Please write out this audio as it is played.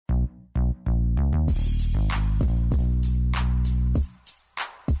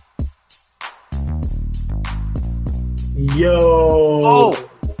Yo.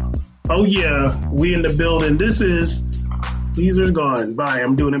 Oh. Oh, yeah. We in the building. This is Caesar's gone. Bye.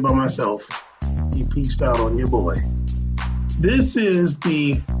 I'm doing it by myself. He peaced out on your boy. This is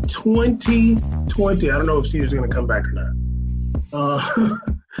the 2020. I don't know if Caesar's going to come back or not.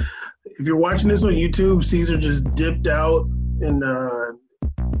 If you're watching this on YouTube, Caesar just dipped out.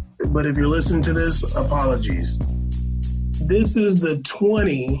 But if you're listening to this, apologies. This is the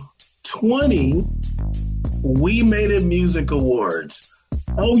 2020 We Made It Music Awards.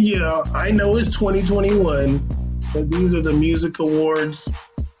 Oh, yeah, I know it's 2021, but these are the music awards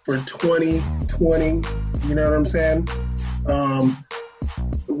for 2020. You know what I'm saying?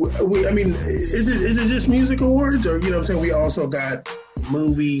 Is it just music awards? Or, you know what I'm saying? We also got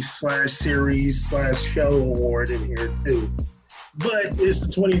movie/series/show award in here, too. But it's the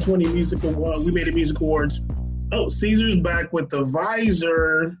 2020 Music Award. We Made It Music Awards. Oh, Caesar's back with the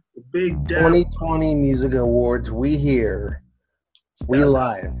visor. Big Dap. 2020 Music Awards. We here. We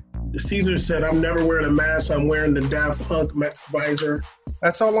live. Caesar said, I'm never wearing a mask. I'm wearing the Daft Punk visor.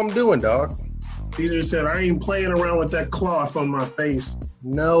 That's all I'm doing, dog. Caesar said, I ain't playing around with that cloth on my face.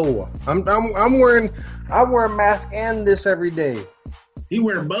 No. I wear a mask and this every day. He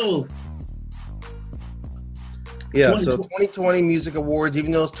wear both. Yeah, so 2020 Music Awards,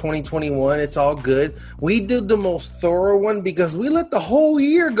 even though it's 2021, it's all good. We did the most thorough one because we let the whole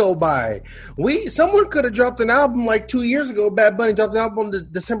year go by. Someone could have dropped an album like 2 years ago. Bad Bunny dropped an album on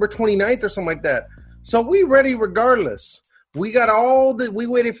December 29th or something like that. So we ready regardless. We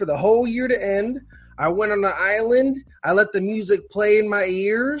waited for the whole year to end. I went on an island. I let the music play in my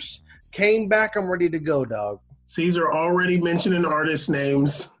ears. Came back. I'm ready to go, dog. Caesar already mentioning artist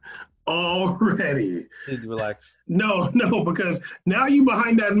names. Already. Need to relax. No, because now you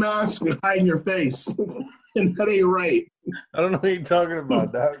behind that mask hiding your face. And that ain't right. I don't know what you're talking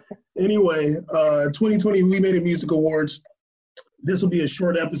about, dog. Anyway, 2020 We Made It Music Awards. This will be a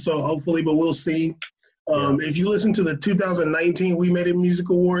short episode, hopefully, but we'll see. If you listen to the 2019 We Made It Music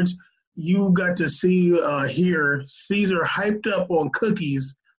Awards, you got to see here Caesar hyped up on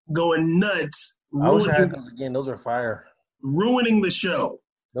cookies, going nuts. I wish I had those again. Those are fire. Ruining the show.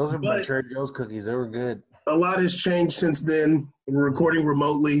 Those are my Trader Joe's cookies. They were good. A lot has changed since then. We're recording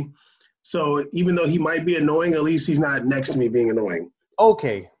remotely. So even though he might be annoying, at least he's not next to me being annoying.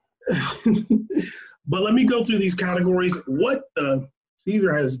 Okay. But let me go through these categories.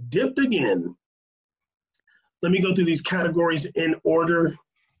 Caesar has dipped again. Let me go through these categories in order.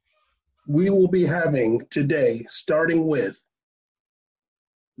 We will be having today, starting with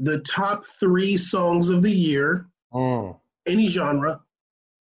the top 3 songs of the year, any genre.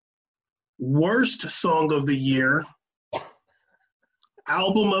 Worst song of the year,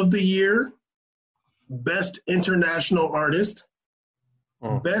 album of the year, best international artist,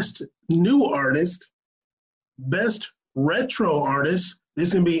 best new artist, best retro artist.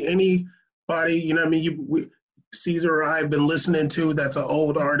 This can be anybody, you know what I mean? Caesar or I have been listening to that's an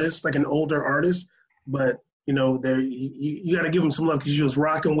old artist, like an older artist, but you know, you got to give them some love because you was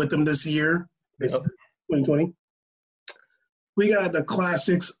rocking with them this year. It's 2020. We got the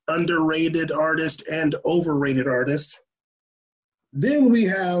classics, underrated artist and overrated artist. Then we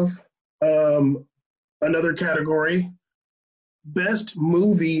have another category, best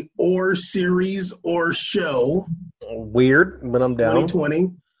movie or series or show. Weird, but I'm down.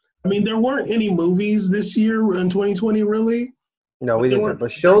 2020. I mean, there weren't any movies this year in 2020, really. No, we didn't.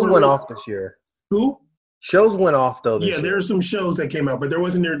 But shows went off this year. Who? Shows went off, though, this year. There are some shows that came out, but there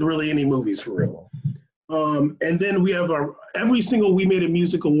wasn't really any movies for real. And then we have every single We Made It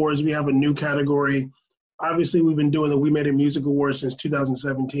Music Awards, we have a new category. Obviously, we've been doing the We Made It Music Awards since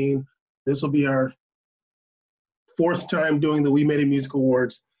 2017. This will be our 4th time doing the We Made It Music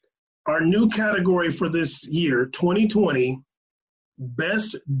Awards. Our new category for this year, 2020,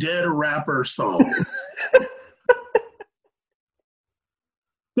 Best Dead Rapper Song.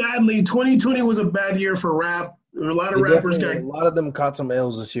 Sadly, 2020 was a bad year for rap. There were a lot of rappers a lot of them caught some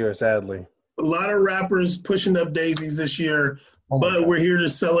L's this year, sadly. A lot of rappers pushing up daisies this year, but we're here to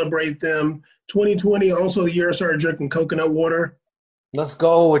celebrate them. 2020, also the year I started drinking coconut water. Let's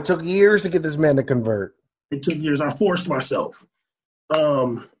go. It took years to get this man to convert. It took years. I forced myself.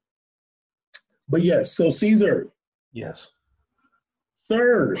 But yes, so Caesar. Yes.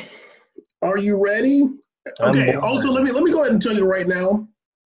 Sir, are you ready? Okay, also let me go ahead and tell you right now.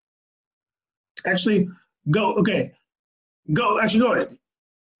 Actually, go. Okay. Go ahead.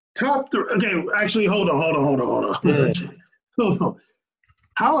 Top 3. Okay, actually, hold on. Hold on.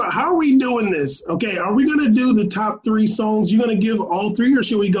 How are we doing this? Okay, are we gonna do the top 3 songs? You gonna give all 3, or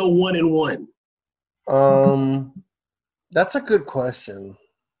should we go 1 and 1? That's a good question.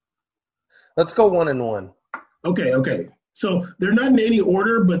 Let's go 1 and 1. Okay. So they're not in any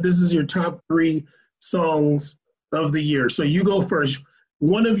order, but this is your top 3 songs of the year. So you go first.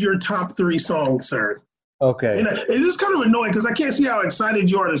 One of your top 3 songs, sir. Okay. And it is kind of annoying because I can't see how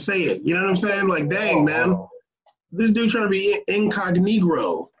excited you are to say it. You know what I'm saying? Like, dang, man, this dude trying to be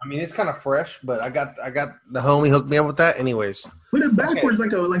incognito. I mean, it's kind of fresh, but I got the homie hooked me up with that. Anyways, put it backwards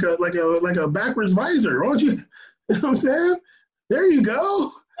like a backwards visor. Won't you? You know what I'm saying? There you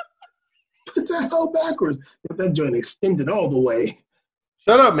go. Put that hell backwards. Get that joint extended all the way.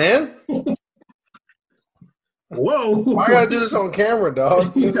 Shut up, man. Whoa. I gotta do this on camera,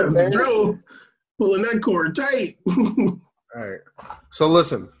 dog. Joe pulling that cord tight. All right. So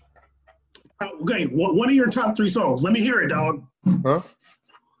listen. Okay, one of your top 3 songs. Let me hear it, dog. Huh?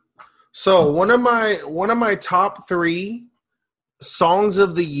 So one of my top 3 songs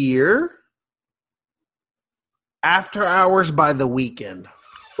of the year, "After Hours" by The Weeknd.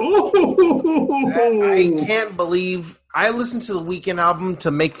 I can't believe I listened to the Weeknd album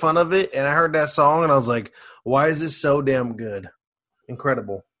to make fun of it, and I heard that song, and I was like, "Why is this so damn good?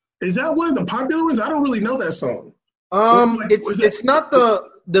 Incredible!" Is that one of the popular ones? I don't really know that song. It's not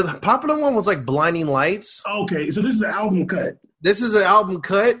the popular one. Was like "Blinding Lights." Okay, so this is an album cut. This is an album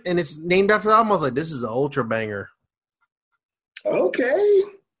cut, and it's named after the album. I was like, "This is an ultra banger." Okay.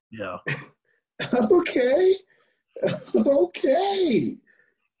 Yeah. Okay.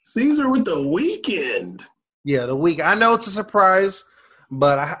 Caesar with The Weeknd. Yeah, The Weeknd. I know it's a surprise,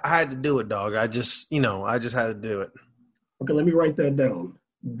 but I had to do it, dog. I just had to do it. Okay, let me write that down.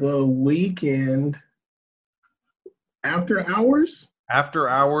 The Weeknd. After Hours? After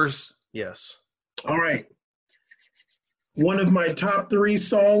Hours, yes. All right. One of my top 3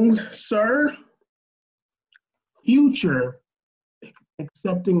 songs, sir. Future,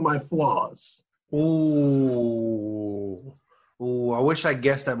 Accepting My Flaws. Ooh, I wish I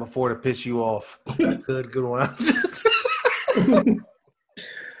guessed that before to piss you off. Good one.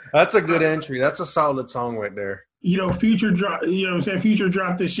 That's a good entry. That's a solid song right there. You know, Future drop. You know what I'm saying? Future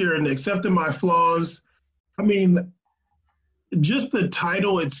dropped this year, and Accepting My Flaws. I mean, just the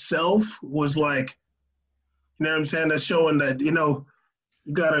title itself was like, you know what I'm saying? That's showing that, you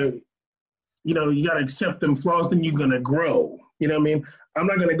gotta accept them flaws, then you're gonna grow. You know what I mean? I'm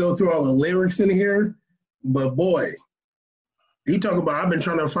not gonna go through all the lyrics in here, but boy, he talking about I've been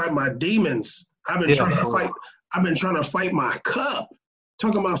trying to fight my demons. I've been trying to fight my cup.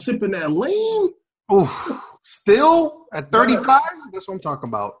 Talking about sipping that lean. Oof. Still at 35? That's what I'm talking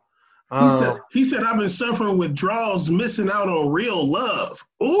about. He said I've been suffering withdrawals, missing out on real love.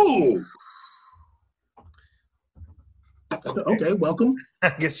 Ooh. Okay, welcome. I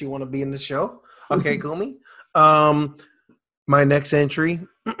guess you want to be in the show. Okay, Gumi. My next entry,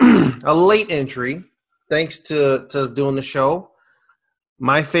 a late entry, thanks to us doing the show.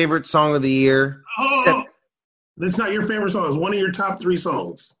 My favorite song of the year. That's not your favorite song. It's one of your top 3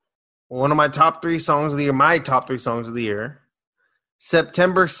 songs. One of my top 3 songs of the year. My top 3 songs of the year.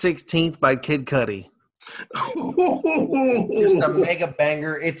 September 16th by Kid Cudi. Just a mega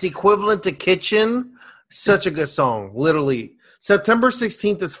banger. It's equivalent to Kitchen. Such a good song. Literally. September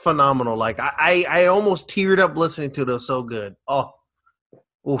 16th is phenomenal. Like, I almost teared up listening to it. It was so good. Oh.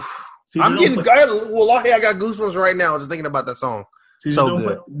 Oof. I got goosebumps right now just thinking about that song.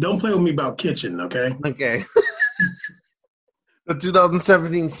 Don't play with me about Kitchen, okay? Okay. The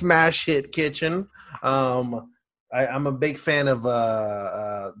 2017 smash hit Kitchen. I'm a big fan of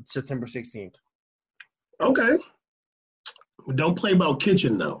September 16th. Okay. Don't play about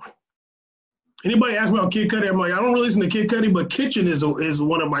Kitchen, though. Anybody ask me about Kid Cudi, I'm like, I don't really listen to Kid Cudi, but Kitchen is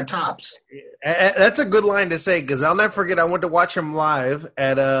one of my tops. That's a good line to say, because I'll never forget, I went to watch him live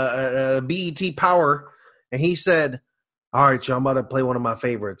at BET Power, and he said, all right, y'all, I'm about to play one of my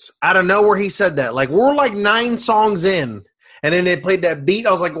favorites. Out of nowhere, he said that. Like, we're like 9 songs in, and then they played that beat.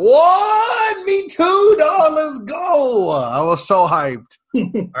 I was like, what? Me too, dog. Let's go. I was so hyped.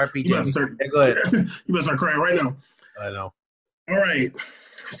 All right, PJ. Go ahead. You better start crying right now. I know. All right,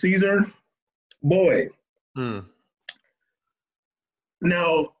 Caesar. Boy.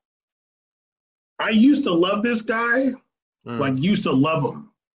 Now, I used to love this guy, used to love him.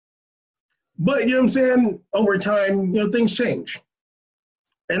 But, you know what I'm saying, over time, things change.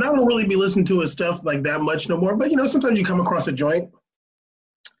 And I don't really be listening to his stuff like that much no more. But, sometimes you come across a joint.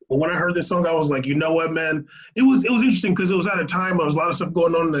 But when I heard this song, I was like, you know what, man? It was interesting because it was at a time there was a lot of stuff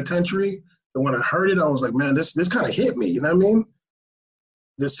going on in the country. And when I heard it, I was like, man, this kind of hit me. You know what I mean?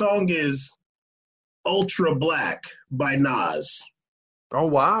 The song is Ultra Black by Nas. Oh,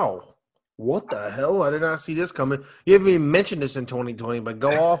 wow. What the hell? I did not see this coming. You haven't even mentioned this in 2020, but go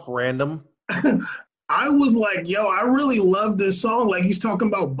off, random. I was like, yo, I really love this song. Like, he's talking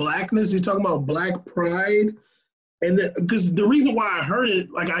about blackness. He's talking about black pride. And because the reason why I heard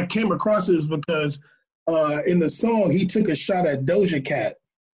it, like I came across it, was because in the song he took a shot at Doja Cat.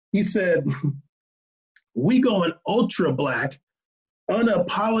 He said, "We going ultra black,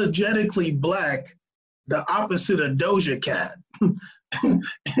 unapologetically black, the opposite of Doja Cat." And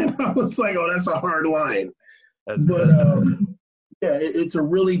I was like, "Oh, that's a hard line." But yeah, it's a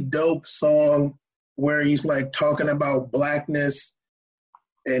really dope song where he's like talking about blackness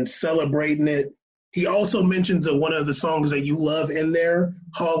and celebrating it. He also mentions one of the songs that you love in there,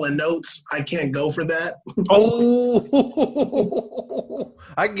 Hall and Notes. I can't go for that. Oh,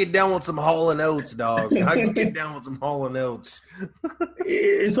 I can get down with some Hall and Oates, dog. I can get down with some Hall and Oates.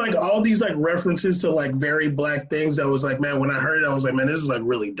 It's like all these like references to like very black things. That was like, man, when I heard it, I was like, man, this is like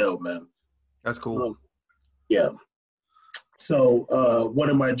really dope, man. That's cool. Yeah. So one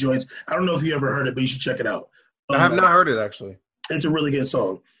of my joints, I don't know if you ever heard it, but you should check it out. I have not heard it, actually. It's a really good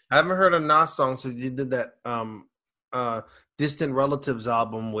song. I haven't heard a Nas song since you did that Distant Relatives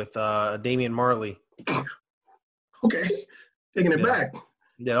album with Damian Marley. Okay. Taking it back.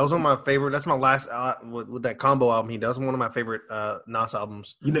 Yeah, that was one of my favorite. That's my last with that combo album he does. One of my favorite Nas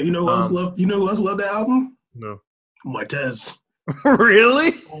albums. You know who else loved? You know who else loved that album? No. Martez.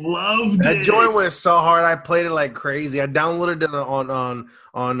 Really? Loved it. That joint went so hard. I played it like crazy. I downloaded it on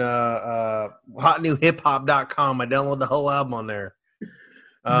hotnewhiphop.com. I downloaded the whole album on there.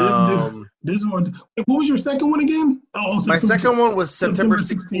 This one. What was your second one again? Oh, my second one was September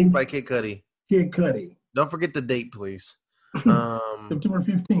 16th by Kid Cudi. Kid Cudi. Don't forget the date, please. September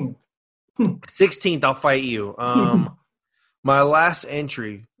 15th. 16th, I'll fight you. My last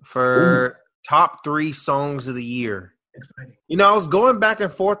entry for top 3 songs of the year. Exciting. You know, I was going back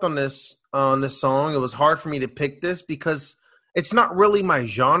and forth on this song. It was hard for me to pick this because it's not really my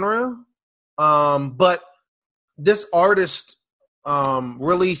genre. But this artist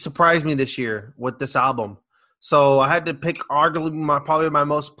really surprised me this year with this album. So I had to pick arguably probably my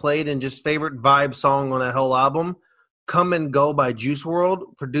most played and just favorite vibe song on that whole album, "Come and Go" by Juice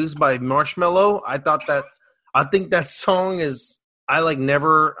WRLD, produced by Marshmello. I think that song is I've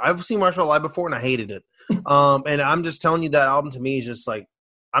seen Marshmello live before and I hated it. And I'm just telling you, that album to me is just like,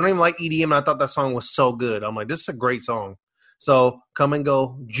 I don't even like EDM, and I thought that song was so good. I'm like, this is a great song. So "Come and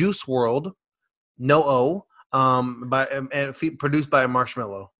Go," Juice WRLD, no O, produced by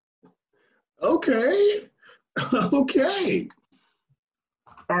Marshmello. Okay.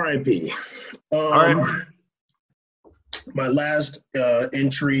 R.I.P. R.I.P. My last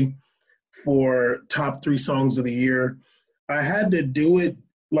entry for top 3 songs of the year, I had to do it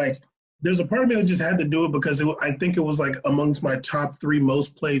like. There's a part of me that just had to do it because I think it was like amongst my top 3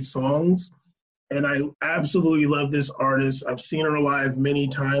 most played songs. And I absolutely love this artist. I've seen her live many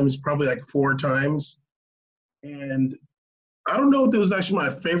times, probably like 4 times. And I don't know if it was actually my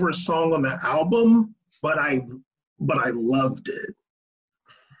favorite song on the album, but I loved it.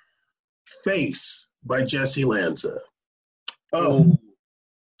 "Face" by Jesse Lanza. Oh,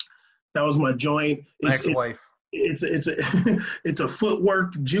 that was my joint. Ex-wife. It's a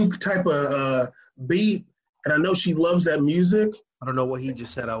footwork juke type of beat, and I know she loves that music. I don't know what he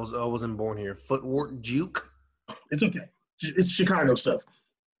just said. I wasn't born here. Footwork juke. It's okay. It's Chicago stuff.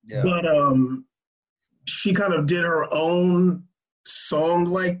 Yeah. But she kind of did her own song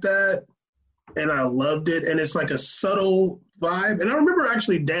like that, and I loved it. And it's like a subtle vibe. And I remember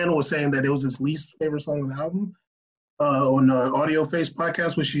actually Dan was saying that it was his least favorite song on the album. On the Audio Face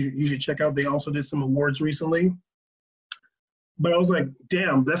podcast, which you should check out. They also did some awards recently. But I was like,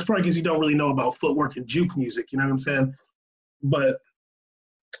 damn, that's probably because you don't really know about footwork and juke music, you know what I'm saying? But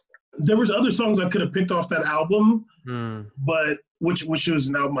there was other songs I could have picked off that album, but which was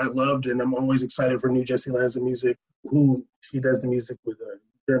an album I loved, and I'm always excited for new Jesse Lanza music, who she does the music with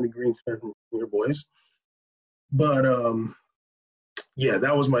Jeremy Greenspan from Your Boys. But yeah,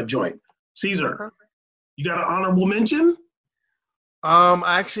 that was my joint. Caesar. You got an honorable mention?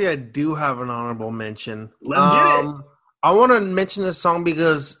 Actually, I do have an honorable mention. Let's get it. I want to mention this song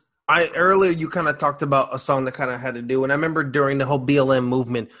because earlier you kind of talked about a song that kind of had to do, and I remember during the whole BLM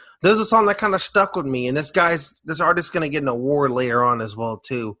movement, there's a song that kind of stuck with me, and this artist's going to get an award later on as well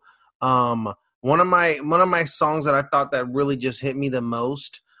too. One of my songs that I thought that really just hit me the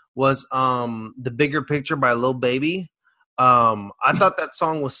most was "The Bigger Picture" by Lil Baby. I thought that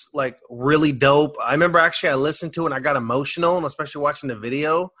song was like really dope. I remember actually I listened to it and I got emotional, and especially watching the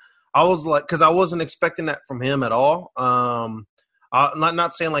video. I was like, because I wasn't expecting that from him at all. I'm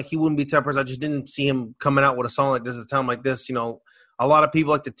not saying like he wouldn't be type of person. I just didn't see him coming out with a song like this at a time like this. You know, a lot of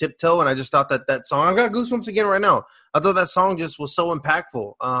people like to tiptoe, and I just thought that song, I got goosebumps again right now. I thought that song just was so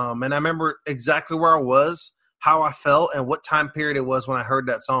impactful. And I remember exactly where I was how I felt and what time period it was when I heard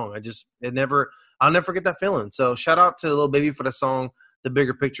that song. I'll never forget that feeling. So shout out to Lil Baby for the song, The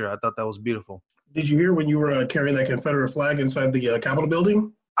Bigger Picture. I thought that was beautiful. Did you hear when you were carrying that Confederate flag inside the Capitol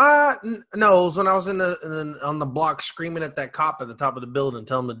building? No, it was when I was on the block screaming at that cop at the top of the building,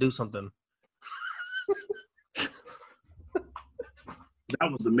 telling him to do something. That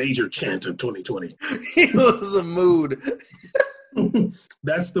was the major chant of 2020. It was a mood.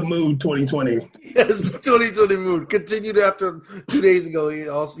 That's the mood 2020. Yes, 2020 mood. Continued after 2 days ago,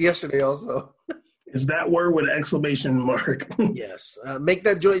 yesterday also. Is that word with an exclamation mark? Yes. Make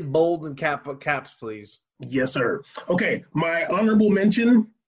that joint bold and caps, please. Yes, sir. Okay, my honorable mention.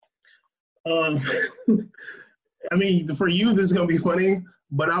 I mean, for you, this is going to be funny,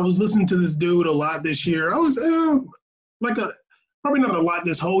 but I was listening to this dude a lot this year. I was probably not a lot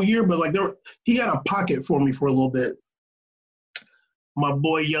this whole year, but he had a pocket for me for a little bit. My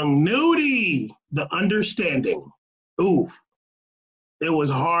boy Young Nudy, The Understanding. Ooh, it was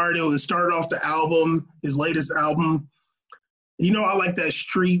hard. It started off the album, his latest album. You know, I like that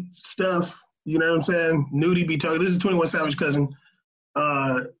street stuff. You know what I'm saying? Nudy be talking. This is 21 Savage cousin.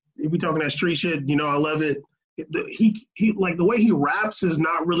 He be talking that street shit. You know, I love it. He like the way he raps is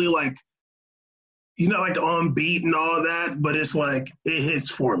not really like. He's not like on beat and all that, but it's like it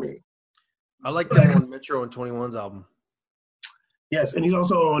hits for me. I like that on Metro and 21's album. Yes, and he's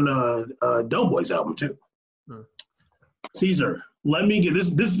also on Doughboy's album too. Caesar, let me get this.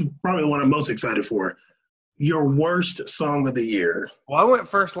 This is probably the one I'm most excited for. Your worst song of the year. Well, I went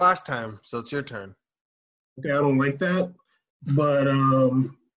first last time, so it's your turn. Okay, I don't like that, but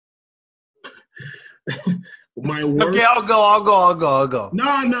my worst. Okay, I'll go. No,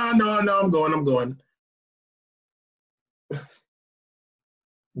 I'm going.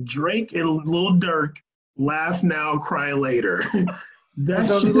 Drake and Lil Durk, Laugh Now, Cry Later.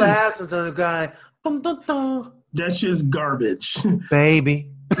 Sometimes you laugh, sometimes you cry. That shit's garbage.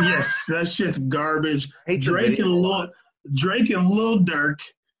 Baby. Yes, that shit's garbage. Hey, Drake and Lil Durk.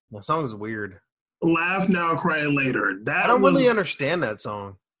 The song's weird. Laugh Now, Cry Later. I don't really understand that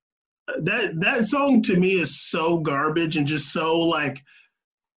song. That song to me is so garbage and just so like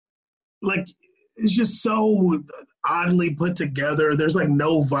it's just so oddly put together. There's like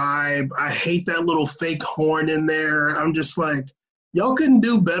no vibe. I hate that little fake horn in there. I'm just like, y'all couldn't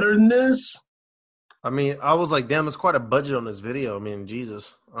do better than this. I mean, I was like, damn, it's quite a budget on this video. I mean,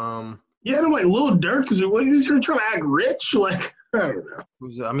 Jesus. Yeah, and I'm like, Lil Durk, what is he trying to act rich? Like, I don't know.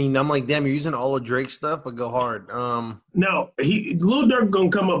 I mean, I'm like, damn, you're using all of Drake stuff, but go hard. No, Lil Durk gonna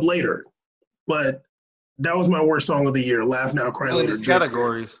come up later, but that was my worst song of the year. Laugh Now, Cry Later.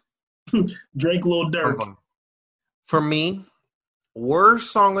 Categories. Drake, Lil Durk. For me,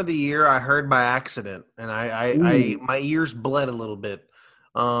 worst song of the year I heard by accident, and I my ears bled a little bit.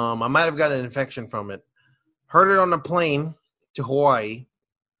 I might have got an infection from it. Heard it on the plane to Hawaii.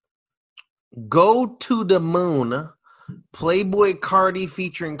 Go to the Moon, Playboi Carti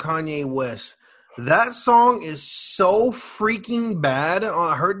featuring Kanye West. That song is so freaking bad.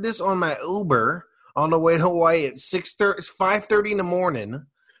 I heard this on my Uber on the way to Hawaii at 5:30 in the morning.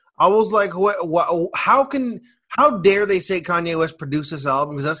 I was like, what, how dare they say Kanye West produced this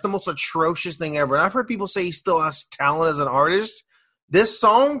album? Because that's the most atrocious thing ever. And I've heard people say he still has talent as an artist. This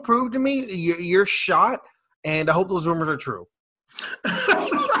song proved to me you're shot, and I hope those rumors are true.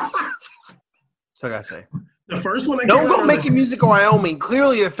 So I gotta say, the first one. Don't go making music in Wyoming.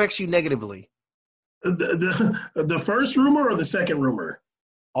 Clearly, it affects you negatively. The first rumor or the second rumor?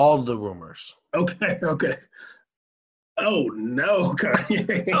 All the rumors. Okay. Oh no,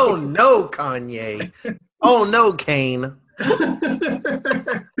 Kanye. Oh no, Kanye. Oh no, Kane.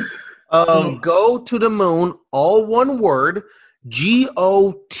 Go to the Moon. All one word.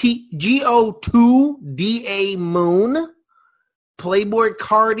 G-O-2-D-A Moon. Playboi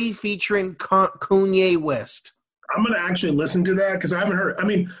Carti featuring Kanye West. I'm gonna actually listen to that because I haven't heard. I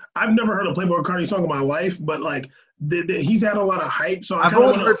mean, I've never heard a Playboi Carti song in my life, but like he's had a lot of hype. So I've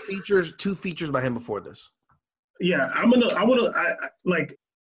only heard two features by him before this. Yeah, I would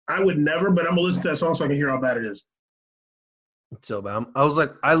never, but I'm gonna listen to that song so I can hear how bad it is. It's so bad. I was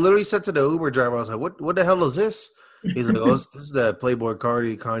like, I literally said to the Uber driver, I was like, what the hell is this? He's like, oh, this is the Playboi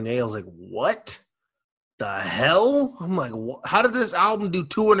Carti Kanye. I was like, what the hell? I'm like, how did this album do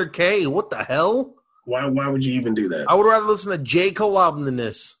 200K? What the hell? Why would you even do that? I would rather listen to J. Cole album than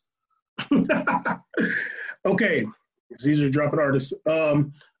this. Okay. Caesar dropping artists.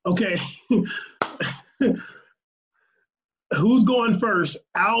 Okay. Who's going first?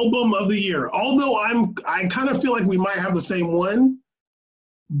 Album of the year. Although I kind of feel like we might have the same one.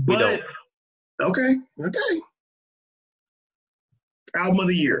 But we don't. Okay. Album of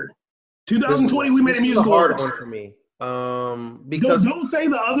the year. 2020, we made a music hard awards. one for me. Because don't say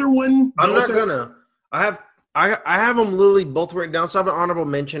the other one. I'm not gonna. I have them literally both written down. So I have an honorable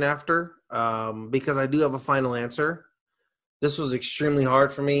mention after, because I do have a final answer. This was extremely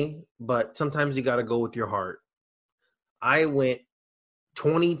hard for me, but sometimes you got to go with your heart. I went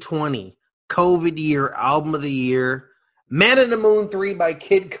 2020 COVID year album of the year, Man in the Moon 3 by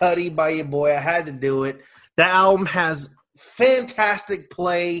Kid Cudi by your boy. I had to do it. That album has fantastic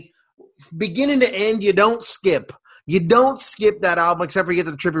play, beginning to end. You don't skip. You don't skip that album except for you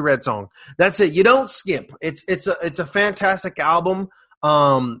get the Trippie Redd song. That's it. You don't skip. It's a fantastic album.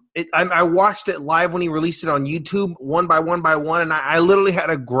 I watched it live when he released it on YouTube, one by one, and I literally had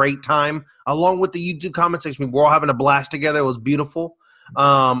a great time along with the YouTube comment section. We were all having a blast together. It was beautiful. It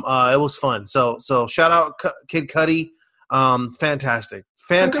was fun. So shout out Kid Cudi. Fantastic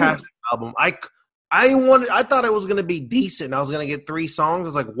album. I thought it was going to be decent. I was going to get 3 songs. I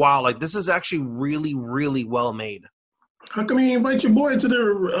was like, wow, like this is actually really, really well made. How come you invite your boy to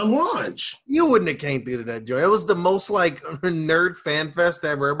the launch? You wouldn't have came through to that, Joey. It was the most like nerd fan fest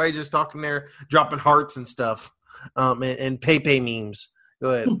ever. Everybody just talking there, dropping hearts and stuff, and Pepe memes.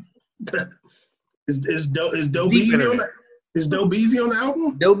 Go ahead. Is Doe Beezy on that? Is Doe Beezy on the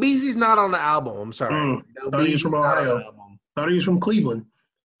album? Doe Beezy's not on the album. I'm sorry. Thought he was from Ohio. Thought he was from Cleveland.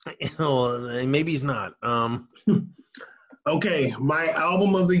 Well, maybe he's not. Okay, my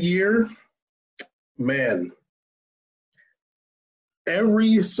album of the year, man.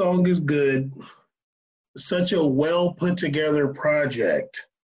 Every song is good. Such a well put together project.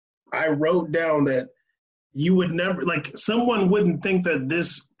 I wrote down that you would never, like, someone wouldn't think that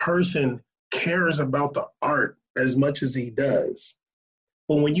this person cares about the art as much as he does.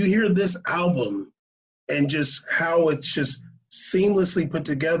 But when you hear this album and just how it's just seamlessly put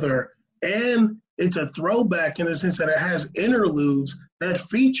together, and it's a throwback in the sense that it has interludes that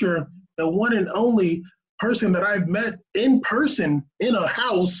feature the one and only person that I've met in person in a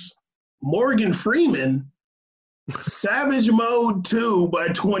house, Morgan Freeman, Savage Mode 2 by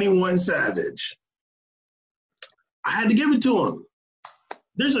 21 Savage. I had to give it to him.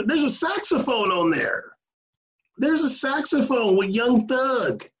 There's a saxophone on there. There's a saxophone with Young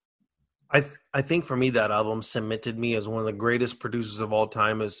Thug. I think for me that album cemented me as one of the greatest producers of all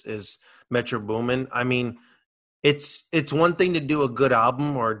time is Metro Boomin. I mean, it's one thing to do a good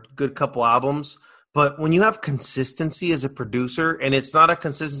album or a good couple albums, but when you have consistency as a producer, and it's not a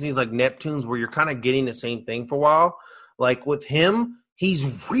consistency like Neptune's where you're kind of getting the same thing for a while, like with him, he's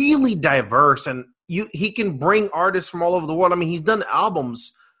really diverse and he can bring artists from all over the world. I mean, he's done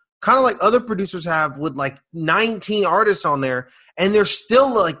albums kind of like other producers have with like 19 artists on there, and there's still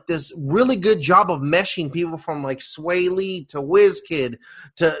like this really good job of meshing people from like Sway Lee to WizKid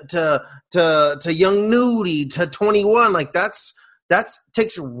to Young Nudie to 21. Like that's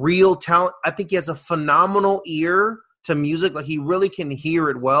takes real talent. I think he has a phenomenal ear to music. Like he really can hear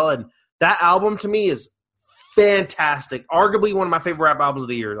it well, and that album to me is fantastic. Arguably one of my favorite rap albums of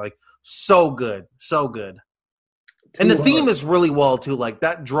the year. Like so good, so good. And the theme is really well too. Like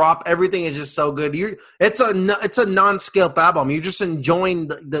that drop, everything is just so good. It's a non-scalp album. You're just enjoying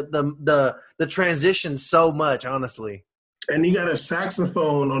the transition so much, honestly. And you got a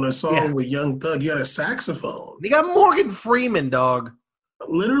saxophone on a song with Young Thug. You got a saxophone. You got Morgan Freeman, dog.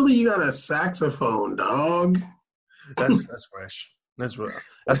 Literally, you got a saxophone, dog. That's fresh. That's real.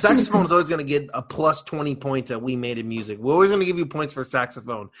 A saxophone is always going to get a plus 20 points at We Made It Music. We're always going to give you points for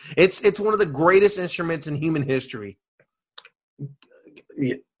saxophone. It's one of the greatest instruments in human history.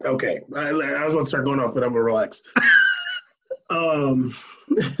 Yeah, okay. I was going to start going off, but I'm going to relax.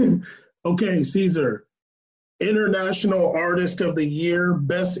 Okay, Caesar. International Artist of the Year,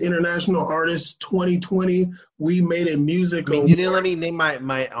 Best International Artist 2020. We Made It Music. I mean, you didn't let me name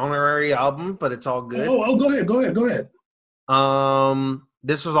my honorary album, but it's all good. Oh, go ahead.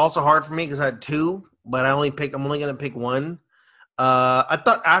 This was also hard for me because I had 2, but I'm only going to pick one. I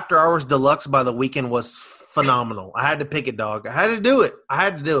thought After Hours Deluxe by The Weeknd was phenomenal. I had to pick it, dog. I had to do it.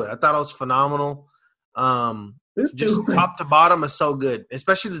 I thought it was phenomenal. Just top to bottom is so good,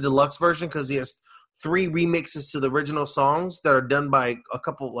 especially the deluxe version because he has 3 remixes to the original songs that are done by a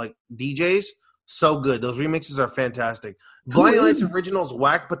couple like DJs. So good. Those remixes are fantastic. Blinding Lights original is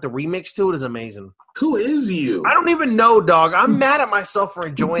whack, but the remix to it is amazing. Who is you? I don't even know, dog. I'm mad at myself for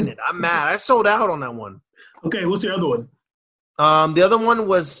enjoying it. I'm mad. I sold out on that one. Okay, what's the other one? The other one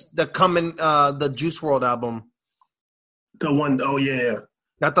was the Juice WRLD album. The one, oh yeah.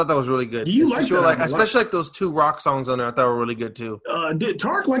 I thought that was really good. You like that? Especially like those 2 rock songs on there. I thought were really good too. Did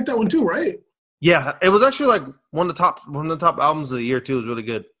Tark like that one too? Right? Yeah, it was actually like one of the top albums of the year too. It was really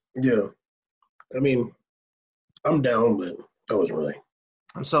good. Yeah, I mean, I'm down, but that wasn't really.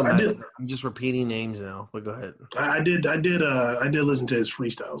 I'm so mad. I'm just repeating names now. But go ahead. I did listen to his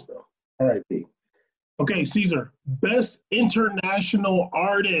freestyles though. All right, B. Okay, Caesar, best international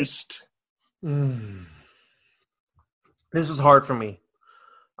artist. This was hard for me.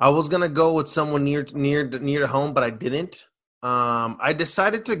 I was gonna go with someone near to home, but I didn't. I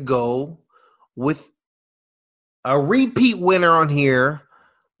decided to go with a repeat winner on here,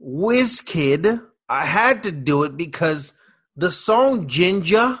 WizKid. I had to do it because the song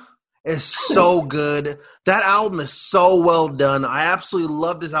Jinja is so good. That album is so well done. I absolutely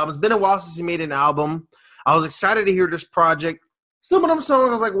love this album. It's been a while since he made an album. I was excited to hear this project. Some of them songs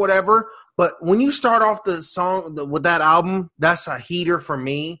I was like, whatever. But when you start off the song with that album, that's a heater for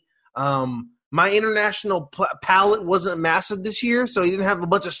me. My international palette wasn't massive this year, so he didn't have a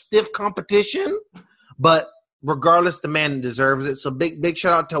bunch of stiff competition. But regardless, the man deserves it. So big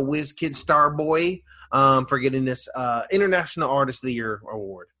shout out to WizKid Starboy for getting this International Artist of the Year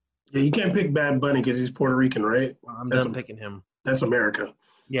award. Yeah, you can't pick Bad Bunny because he's Puerto Rican, right? I'm done picking him. That's America.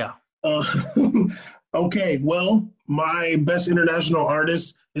 Yeah. Okay, well, my best international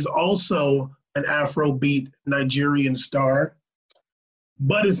artist is also an Afrobeat Nigerian star,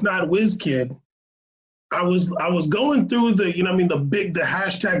 but it's not WizKid. I was going through the the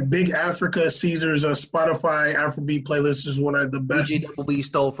hashtag Big Africa Caesar's Spotify Afrobeat playlist is one of the best. We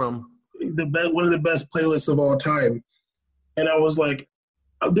stole from one of the best playlists of all time, and I was like,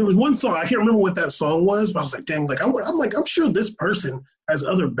 there was one song I can't remember what that song was, but I was like, dang, I'm sure this person has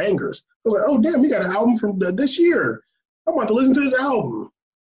other bangers. I was like, oh damn, he got an album from this year. I want to listen to this album.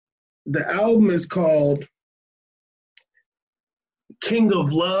 The album is called King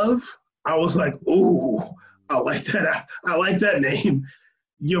of Love. I was like, ooh, I like that. I like that name.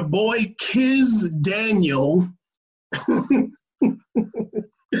 Your boy Kiz Daniel.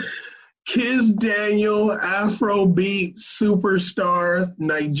 Kiz Daniel, Afrobeat superstar,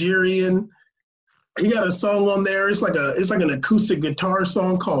 Nigerian. He got a song on there. It's like an acoustic guitar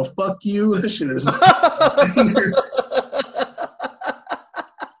song called "Fuck You." That shit is.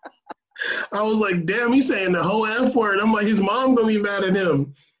 I was like, damn, he's saying the whole F word. I'm like, his mom gonna be mad at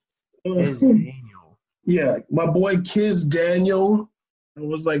him. Kiz Daniel. Yeah, my boy Kiz Daniel. I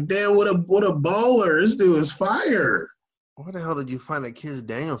was like, damn, what a baller. This dude is fire. Where the hell did you find a Kiz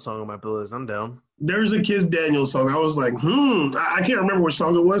Daniel song on my playlist? I'm down. There's a Kiz Daniel song. I was like, I can't remember which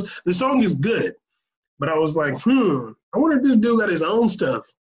song it was. The song is good, but I was like, I wonder if this dude got his own stuff.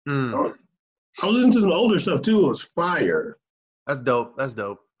 I was listening to some older stuff too. It was fire. That's dope.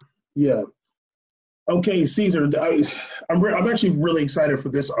 Yeah. Okay, Caesar, I'm actually really excited for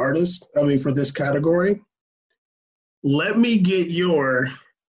this artist. For this category. Let me get your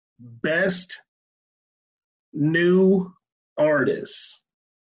best new artist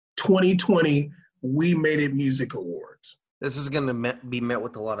 2020 We Made It Music Awards. This is going to be met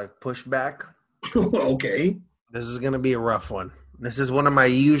with a lot of pushback. Okay. This is going to be a rough one. This is one of my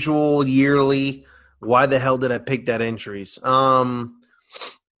usual yearly, why the hell did I pick that entries?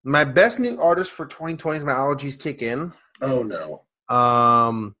 My best new artist for 2020 is my allergies kick in. Oh, no.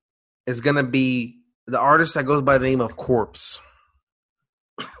 Is going to be the artist that goes by the name of Corpse.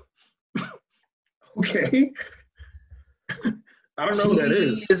 Okay. I don't know who that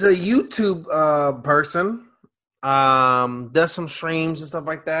is. He's a YouTube person. Does some streams and stuff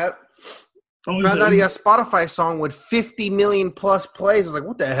like that. Found out he got a Spotify song with 50 million plus plays. I was like,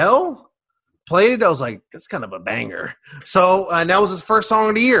 what the hell? Played it. I was like, that's kind of a banger. So, and that was his first song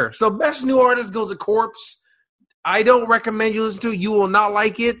of the year. So, best new artist goes to Corpse. I don't recommend you listen to it. You will not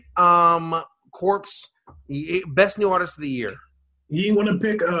like it. Corpse, best new artist of the year. You want to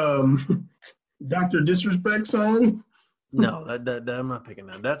pick Dr. Disrespect song? No, that I'm not picking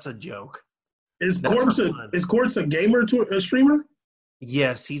that. That's a joke. Is Corpse a gamer a streamer?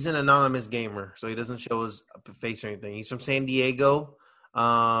 Yes, he's an anonymous gamer, so he doesn't show his face or anything. He's from San Diego.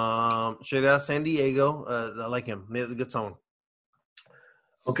 Straight out San Diego. I like him. He has a good song.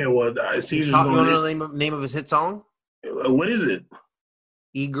 Okay, well, Caesar's you want to know the name of his hit song? What is it?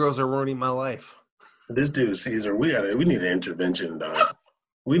 E-Girls Are Ruining My Life. This dude, Caesar, we need an intervention, dog.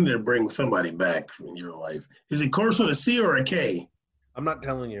 We need to bring somebody back in your life. Is it Corpse with a C or a K? I'm not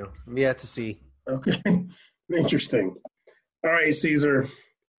telling you. We have to see. Okay. Interesting. All right, Caesar.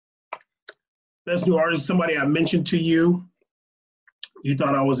 Best new artist, somebody I mentioned to you. You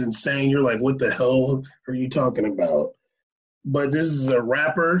thought I was insane. You're like, what the hell are you talking about? But this is a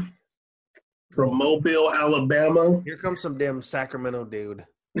rapper from Mobile, Alabama. Here comes some damn Sacramento dude.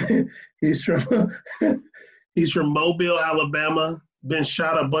 He's from Mobile, Alabama. Been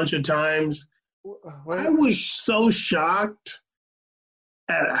shot a bunch of times. What? I was so shocked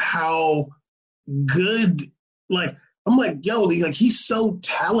at how good, like I'm like, yo, like he's so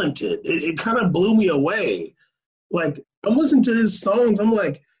talented. It kind of blew me away. Like I'm listening to his songs. I'm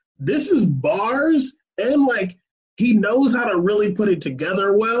like, this is bars, and like he knows how to really put it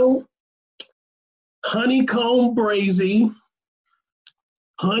together well. Honeycomb Brazy.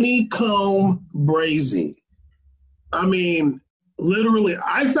 I mean, literally,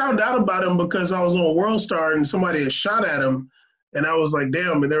 I found out about him because I was on World Star and somebody had shot at him. And I was like,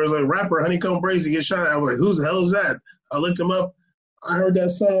 damn. And there was a rapper, Honeycomb Brazy, get shot at. I was like, who the hell is that? I looked him up. I heard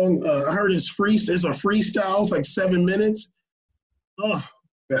that song. I heard his freestyle. It's a freestyle. It's like 7 minutes. Oh,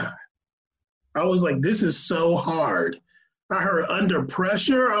 God. I was like, this is so hard. I heard Under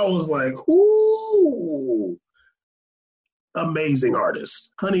Pressure. I was like, ooh. Amazing artist.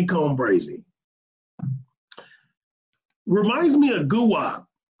 Honeycomb Brazy. Reminds me of Guwap,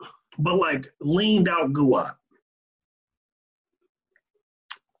 but like leaned out Guwap.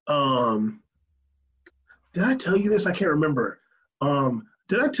 Did I tell you this? I can't remember.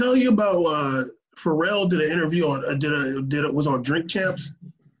 Did I tell you about Pharrell did an interview on was on Drink Champs,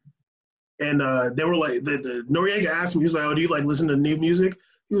 and they were like the Noriega asked him, he was like, "Oh, do you like listen to new music?"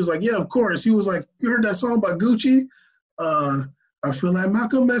 He was like, "Yeah, of course." He was like, "You heard that song by Gucci? I feel like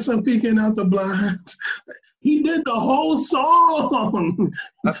Malcolm X, I'm peeking out the blinds." He did the whole song.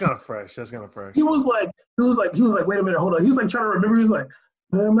 That's kind of fresh. He was like, wait a minute, hold on. He was like trying to remember. He was like,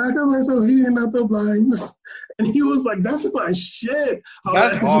 Malcolm X, I'm peeking out the blinds. And he was like, that's my shit.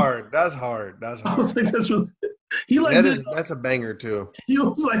 That's hard. That's hard. I was like, that's really, he like that's a banger too. He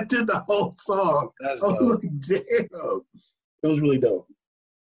was like did the whole song. I was like, damn. It was really dope.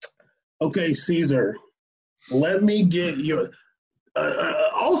 Okay, Caesar, let me get your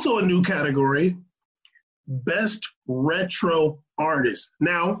also a new category. Best retro artist.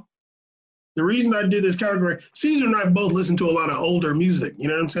 Now, the reason I did this category, Caesar and I both listen to a lot of older music. You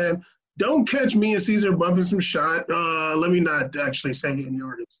know what I'm saying? Don't catch me and Caesar bumping some shot. Let me not actually say any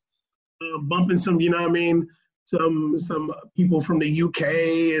artists. Bumping some, you know what I mean? Some people from the UK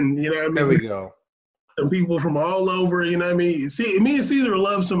and, you know what I mean? There we go. Some people from all over, you know what I mean? See, me and Caesar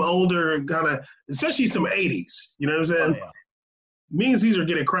love some older kind of, especially some 80s. You know what I'm saying? Oh, yeah. Me and Caesar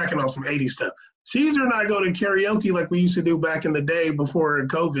get it cracking off some 80s stuff. Caesar and I go to karaoke like we used to do back in the day before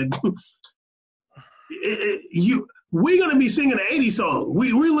COVID. We're going to be singing an 80s song.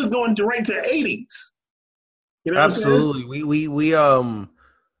 We're going right to the 80s. You know absolutely.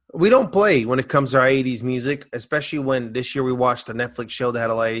 We don't play when it comes to our 80s music, especially when this year we watched a Netflix show that had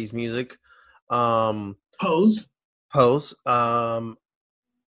a lot of 80s music. Pose. I'll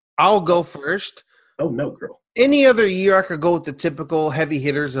go first. Oh, no, girl. Any other year, I could go with the typical heavy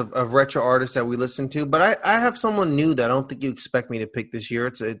hitters of retro artists that we listen to, but I have someone new that I don't think you expect me to pick this year.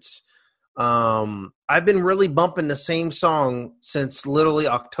 I've been really bumping the same song since literally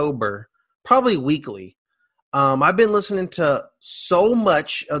October, probably weekly. I've been listening to so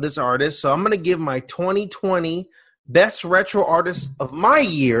much of this artist, so I'm going to give my 2020 best retro artist of my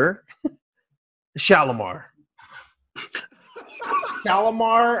year, Shalamar.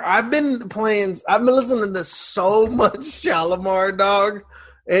 Shalamar, I've been listening to so much Shalamar, dog.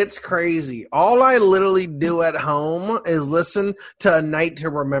 It's crazy. All I literally do at home is listen to A Night to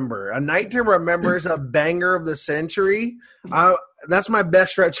Remember. A Night to Remember is a banger of the century. That's my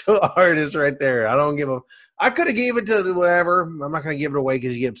best retro artist right there. I could have gave it to whatever. I'm not going to give it away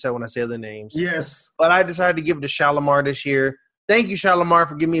because you get upset when I say other names. Yes. But I decided to give it to Shalamar this year. Thank you, Shalamar,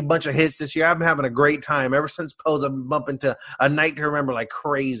 for giving me a bunch of hits this year. I've been having a great time. Ever since Pose, I've been bumping to A Night to Remember like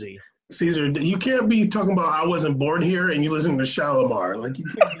crazy. Caesar, you can't be talking about I wasn't born here and you listen to Shalamar. Like, you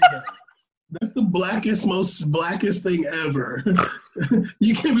can't do that. That's the most blackest thing ever.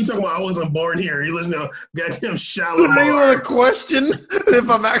 You can't be talking about I wasn't born here. You listen to goddamn Shalamar. So now you want to question if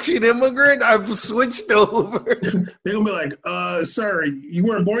I'm actually an immigrant? I've switched over. They're going to be like, sir, you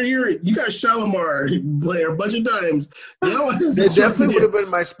weren't born here? You got Shalamar play a bunch of times. It definitely would have been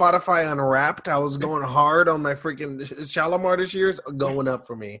my Spotify Unwrapped. I was going hard on my freaking Shalamar this year. It's going up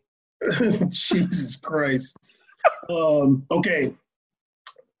for me. Jesus Christ. Okay.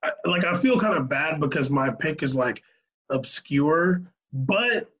 I feel kind of bad because my pick is like obscure,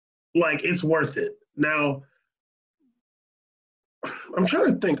 but like it's worth it. Now, I'm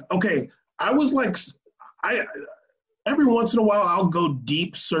trying to think. Okay, I was like, every once in a while I'll go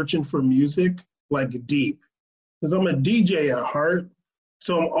deep searching for music, like deep, because I'm a DJ at heart.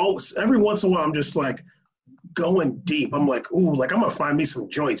 So every once in a while I'm just like going deep. I'm like, ooh, like I'm gonna find me some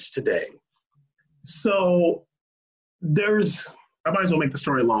joints today. So I might as well make the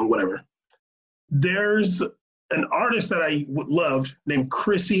story long, whatever. There's an artist that I loved named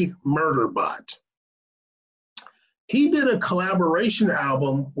Chrissy Murderbot. He did a collaboration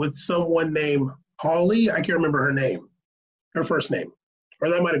album with someone named Holly. I can't remember her name. her first name, or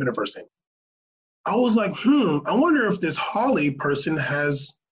that might have been her first name. I was like, I wonder if this Holly person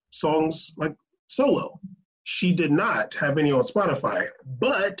has songs like solo. She did not have any on Spotify,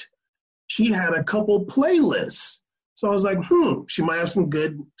 but she had a couple playlists. So I was like, she might have some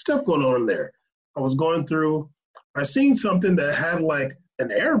good stuff going on in there. I was going through, I seen something that had like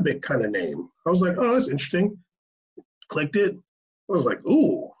an Arabic kind of name. I was like, oh, that's interesting. Clicked it. I was like,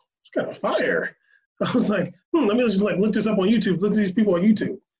 ooh, it's kind of fire. I was like, let me just like look this up on YouTube. Look at these people on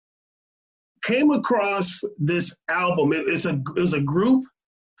YouTube. Came across this album. It was a group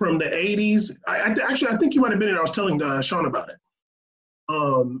from the 80s. I think you might have been in. I was telling Sean about it.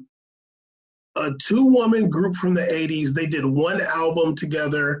 A 2-woman group from the 80s. They did one album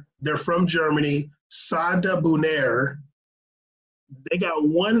together. They're from Germany. Sada Buner. They got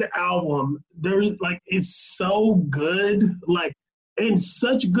one album. They're like, it's so good. Like, and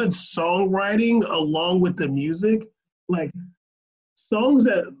such good songwriting along with the music. Like, songs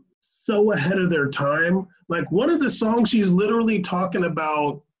that so ahead of their time. Like, one of the songs, she's literally talking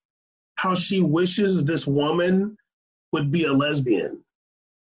about how she wishes this woman would be a lesbian.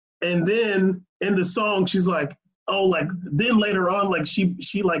 And then in the song, she's like, oh, like, then later on, like, she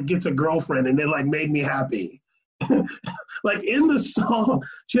like gets a girlfriend and it like made me happy. Like, in the song,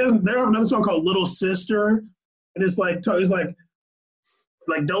 they have another song called Little Sister. And it's like, don't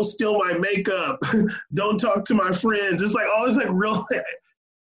steal my makeup. Don't talk to my friends. It's like, oh, it's like real.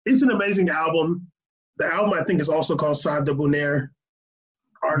 It's an amazing album. The album, I think, is also called Sada Buner.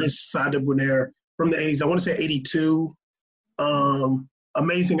 Artist Sada Buner from the 80s. I want to say 82.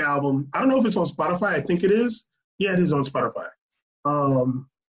 Amazing album. I don't know if it's on Spotify. I think it is. Yeah, it is on Spotify.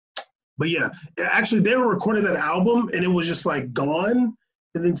 But yeah, actually, they were recording that album and it was just like gone.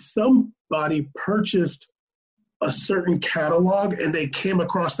 And then somebody purchased a certain catalog and they came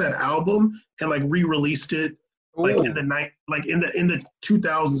across that album and like re-released it. Like in the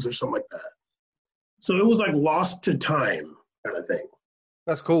 2000s or something like that. So it was like lost to time kind of thing.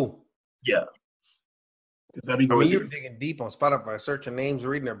 That's cool. Yeah. That'd be you're digging deep on Spotify, searching names,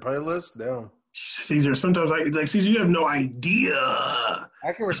 reading their playlist. Damn. Caesar, sometimes Caesar, you have no idea.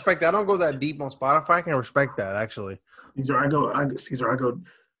 I can respect that. I don't go that deep on Spotify. I can respect that actually. Caesar, I go.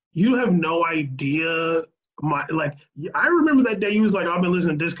 You have no idea. I remember that day you was like, I've been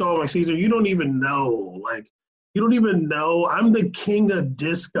listening to disco. I'm like, Caesar, you don't even know. Like, you don't even know. I'm the king of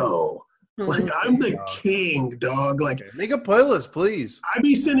disco. Like, I'm the king, dog. Like, make a playlist, please. I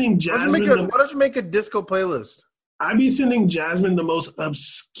be sending Jasmine. Why don't you make a disco playlist? I be sending Jasmine the most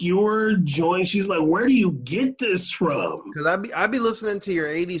obscure joint. She's like, where do you get this from? Because I be listening to your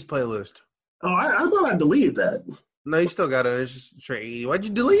 80s playlist. Oh, I thought I deleted that. No, you still got it. It's just straight 80. Why'd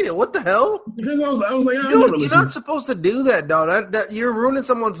you delete it? What the hell? Because I was like, you're not supposed to do that, dog. That you're ruining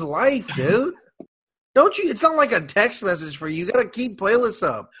someone's life, dude. Don't you? It's not like a text message for you. You got to keep playlists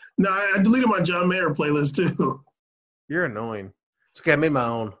up. No, I deleted my John Mayer playlist too. You're annoying. It's okay. I made my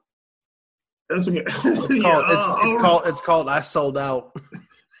own. That's okay. It's called I Sold Out.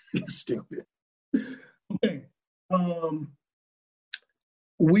 You're stupid. Okay.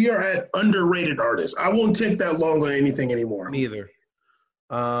 We are at underrated artists. I won't take that long on anything anymore. Neither.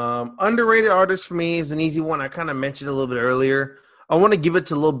 Underrated artist for me is an easy one. I kind of mentioned a little bit earlier. I want to give it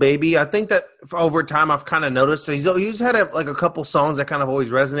to Lil Baby. I think that over time I've kind of noticed that he's had a couple songs that kind of always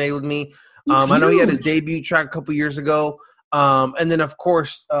resonated with me. I know he had his debut track a couple years ago. And then, of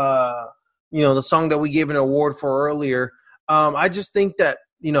course, the song that we gave an award for earlier. I just think that,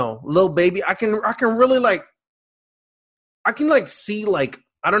 Lil Baby, I can really see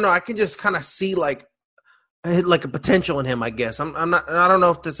I don't know. I can just kind of see like a potential in him, I guess. I don't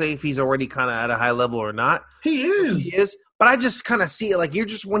know if to say if he's already kind of at a high level or not. He is. But I just kind of see it. Like,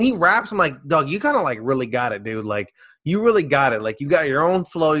 when he raps, I'm like, dog, you kind of like really got it, dude. Like, you really got it. Like, you got your own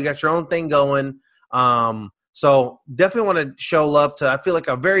flow. You got your own thing going. So definitely want to show love to, I feel like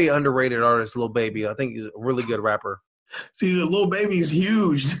a very underrated artist, Lil Baby. I think he's a really good rapper. See, the Lil Baby's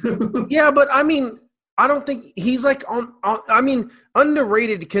huge. Yeah, but I mean, I don't think he's like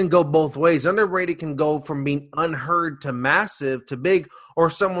underrated can go both ways. Underrated can go from being unheard to massive to big, or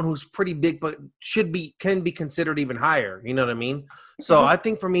someone who's pretty big but can be considered even higher. You know what I mean? So I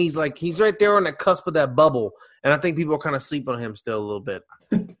think for me, he's right there on the cusp of that bubble, and I think people kind of sleep on him still a little bit.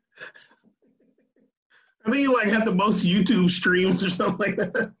 I think he had the most YouTube streams or something like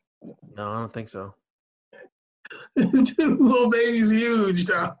that. No, I don't think so. Lil Baby's huge,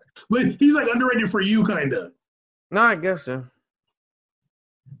 dog. But he's underrated for you, kind of. No, I guess so. What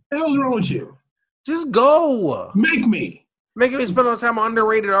the hell's wrong with you? Just go. Make me spend all the time on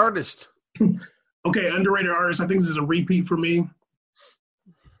underrated artist. Okay, underrated artist. I think this is a repeat for me.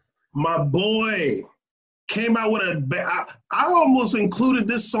 My boy, came out with I almost included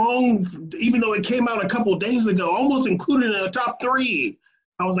this song, even though it came out a couple days ago, almost included it in the top 3.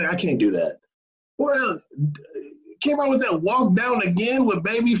 I was like, I can't do that. Well, came out with that Walk Down Again with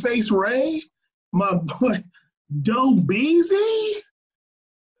Babyface Ray. My boy, Doe Beezy.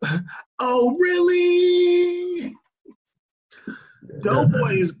 Oh, really?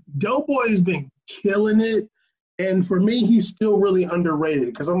 Doughboy has been killing it. And for me, he's still really underrated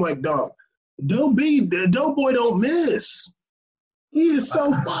because I'm like, dog, Doughboy don't miss. He is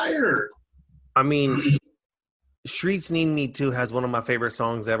so fire. I mean, Streets Need Me Too has one of my favorite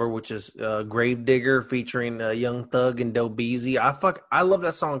songs ever, which is Gravedigger featuring Young Thug and Doe Beezy. I love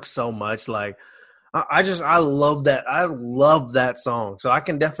that song so much. Like, I love that. I love that song. So I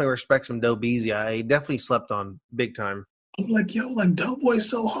can definitely respect some Doe Beezy. I definitely slept on big time. I'm like, yo, like Doughboy's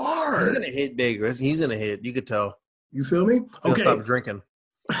so hard. He's gonna hit big. He's gonna hit. You could tell. You feel me? Okay. Stop drinking.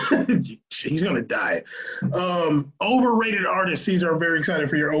 He's gonna die. Overrated artists. These are very excited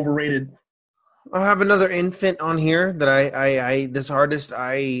for your overrated. I have another infant on here that I this artist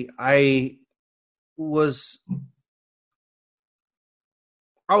I was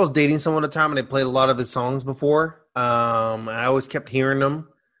dating someone at the time and I played a lot of his songs before. And I always kept hearing them.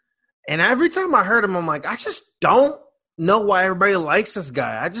 And every time I heard him, I'm like, I just don't know why everybody likes this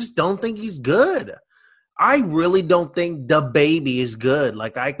guy. I just don't think he's good. I really don't think DaBaby is good.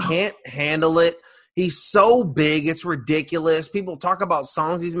 Like, I can't handle it. He's so big, it's ridiculous. People talk about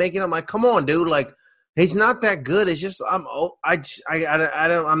songs he's making. I'm like, come on, dude. Like, he's not that good. It's just I'm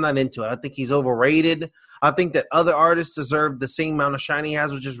not into it. I think he's overrated. I think that other artists deserve the same amount of shine he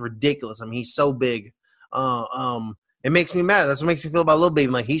has, which is ridiculous. I mean, he's so big. It makes me mad. That's what makes me feel about Lil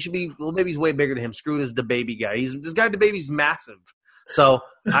Baby. Like, he should be. Lil Baby's way bigger than him. Screw this DaBaby guy. This guy DaBaby's massive. So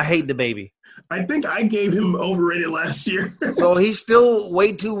I hate DaBaby. I think I gave him overrated last year. Well, he's still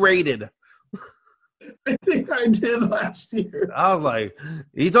way too rated. I think I did last year. I was like,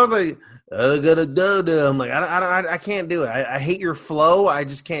 he talked like, I'm like, I can't do it. I hate your flow. I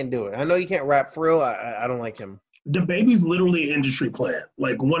just can't do it. I know you can't rap for real. I don't like him. DaBaby's literally an industry plant,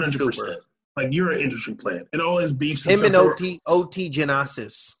 like 100%. Like, you're an industry plant, and all his beefs. And him and OT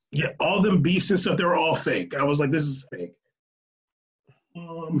Genasis. Yeah, all them beefs and stuff. They were all fake. I was like, this is fake.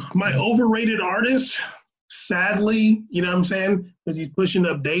 My overrated artist, sadly, you know what I'm saying, because he's pushing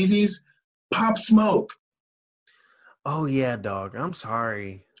up daisies. Pop Smoke. Oh yeah, dog. I'm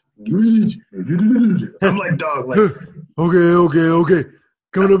sorry. I'm like, dog. Like, okay.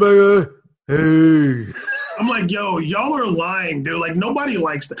 Coming back. Hey. I'm like, yo, y'all are lying, dude. Like, nobody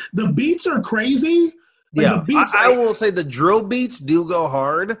likes that. The beats are crazy. Like, yeah, the beats, I will say the drill beats do go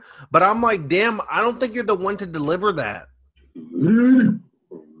hard, but I'm like, damn, I don't think you're the one to deliver that.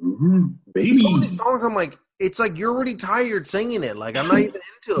 Baby. So many songs, I'm like, it's like you're already tired singing it. Like, I'm not even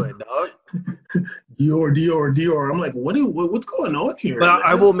into it, dog. Dior. I'm like, what's going on here? But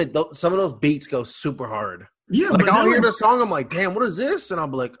I will admit, some of those beats go super hard. Yeah, like, I'll hear the song, I'm like, damn, what is this? And I'll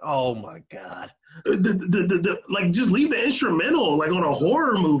be like, oh my God. Like, just leave the instrumental, like on a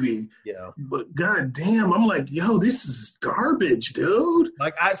horror movie. Yeah. But god damn, I'm like, yo, this is garbage, dude.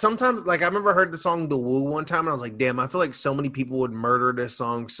 Like, I remember I heard the song The Woo one time and I was like, damn, I feel like so many people would murder this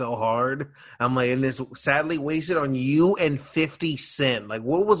song so hard. I'm like, and it's sadly wasted on you and 50 Cent. Like,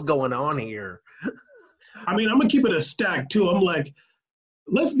 what was going on here? I mean, I'm gonna keep it a stack too. I'm like,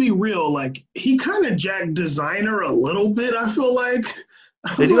 let's be real, like, he kind of jacked Designer a little bit, I feel like.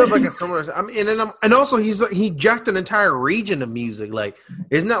 They do have like a similar. I mean, and also he jacked an entire region of music. Like,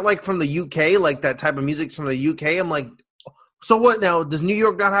 isn't that like from the UK? Like, that type of music's from the UK. I'm like, so what now? Does New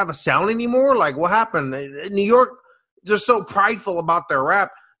York not have a sound anymore? Like, what happened? New York, they're so prideful about their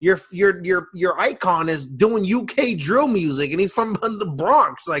rap. Your icon is doing UK drill music, and he's from the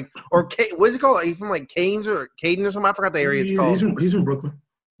Bronx. Like, or what is it called? He's from like Caden or something. I forgot the area it's called. He's from Brooklyn.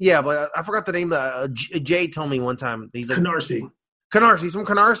 Yeah, but I forgot the name. Jay told me one time. He's like Canarsie. He's from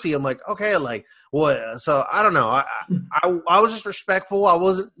Canarsie. I'm like, okay, like, what? So I don't know. I was just respectful. I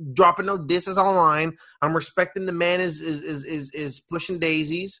wasn't dropping no disses online. I'm respecting the man is pushing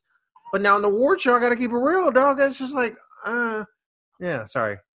daisies. But now in the award show, I got to keep it real, dog. It's just like, yeah,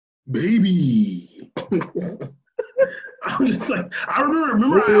 sorry. Baby. I'm just like, I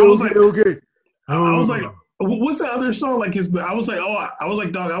remember. I was like, okay. I was like, what's the other song? Like, I was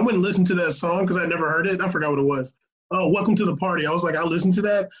like, dog, I went and listened to that song because I never heard it. I forgot what it was. Oh, Welcome to the Party. I was like, I listened to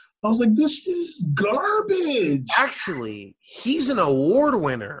that. I was like, this is garbage. Actually, he's an award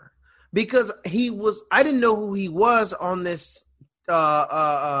winner because I didn't know who he was on this,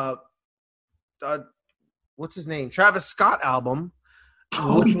 what's his name? Travis Scott album,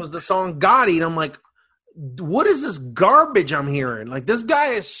 which was the song Gotti. And I'm like, what is this garbage I'm hearing? Like, this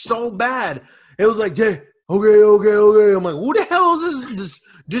guy is so bad. It was like, yeah, Okay. I'm like, who the hell is this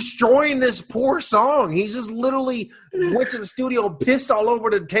destroying this poor song? He just literally went to the studio and pissed all over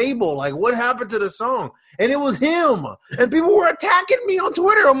the table. Like, what happened to the song? And it was him. And people were attacking me on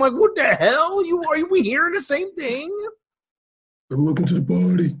Twitter. I'm like, what the hell? Are we hearing the same thing? I'm looking to the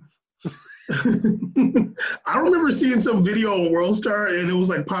body. I remember seeing some video on World Star, and it was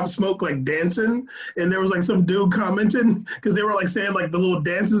like Pop Smoke like dancing, and there was like some dude commenting because they were like saying like the little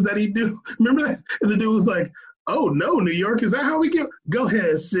dances that he do. Remember that? And the dude was like, "Oh no, New York, is that how we get? Go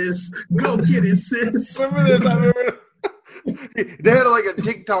ahead, sis, go get it, sis." Remember this? I remember. They had like a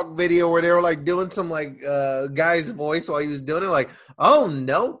TikTok video where they were like doing some like guy's voice while he was doing it, like, "Oh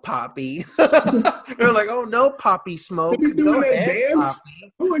no, Poppy." They're like, "Oh no, Poppy Smoke." Go ahead, dance? Poppy.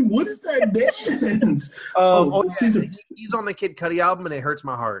 I'm like, what is that dance? Caesar. He's on the Kid Cudi album, and it hurts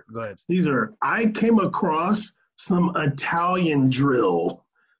my heart. Go ahead, Caesar. I came across some Italian drill.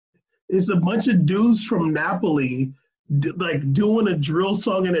 It's a bunch of dudes from Napoli. Like doing a drill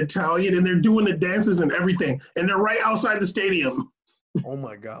song in Italian, and they're doing the dances and everything, and they're right outside the stadium. Oh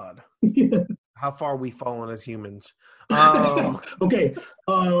my God. Yeah. How far we fallen as humans. Okay.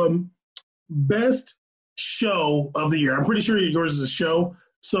 Best show of the year. I'm pretty sure yours is a show.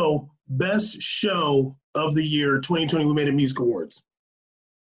 So best show of the year 2020 We Made It Music Awards.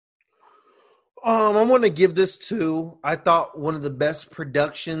 I want to give this to, I thought, one of the best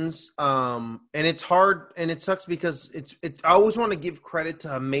productions. And it's hard and it sucks because I always want to give credit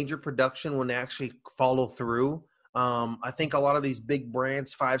to a major production when they actually follow through. I think a lot of these big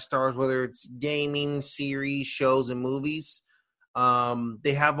brands, 5 stars, whether it's gaming, series, shows, and movies,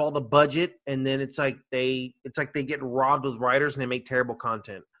 they have all the budget, and then it's like they get robbed with writers and they make terrible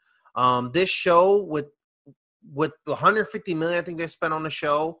content. This show with $150 million, I think they spent on the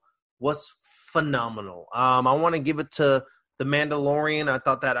show, was phenomenal. I want to give it to The Mandalorian. I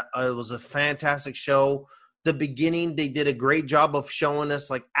thought that it was a fantastic show. The beginning, they did a great job of showing us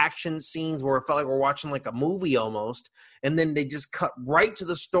like action scenes where it felt like we're watching like a movie almost. And then they just cut right to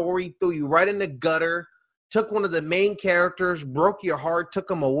the story, threw you right in the gutter, took one of the main characters, broke your heart, took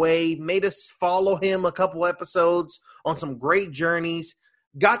him away, made us follow him a couple episodes on some great journeys.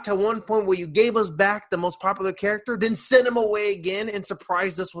 Got to one point where you gave us back the most popular character, then sent him away again and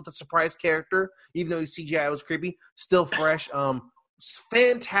surprised us with a surprise character, even though CGI was creepy, still fresh.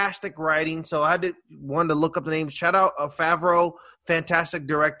 Fantastic writing. So I wanted to look up the names. Shout out Favreau, fantastic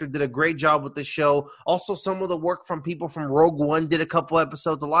director, did a great job with the show. Also, some of the work from people from Rogue One did a couple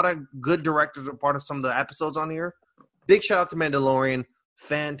episodes. A lot of good directors were part of some of the episodes on here. Big shout out to Mandalorian.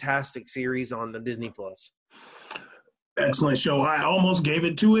 Fantastic series on the Disney Plus. Excellent show. I almost gave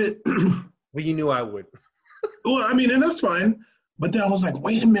it to it. Well, you knew I would. Well, I mean, and that's fine. But then I was like,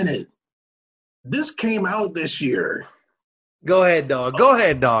 wait a minute. This came out this year. Go ahead, dog. Go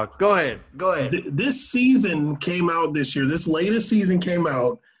ahead. This season came out this year. This latest season came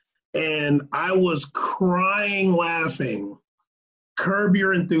out, and I was crying laughing. Curb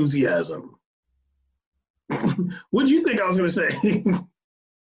Your Enthusiasm. What do you think I was going to say?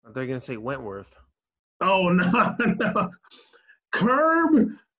 They're going to say Wentworth. Oh, no. Curb.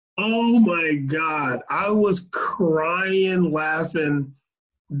 Oh, my God. I was crying laughing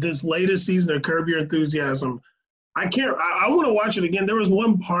this latest season of Curb Your Enthusiasm. I want to watch it again. There was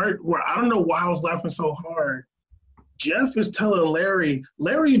one part where I don't know why I was laughing so hard. Jeff is telling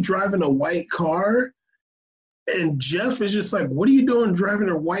Larry driving a white car, and Jeff is just like, what are you doing driving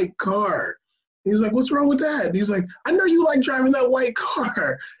a white car? He was like, what's wrong with that? And he's like, I know you like driving that white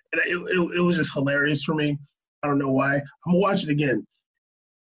car. And it was just hilarious for me. I don't know why. I'm going to watch it again.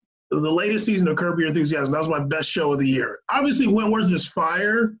 The latest season of Curb Your Enthusiasm, that was my best show of the year. Obviously, Wentworth is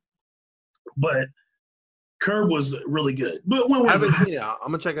fire, but Curb was really good. But Wentworth, I haven't seen it. I'm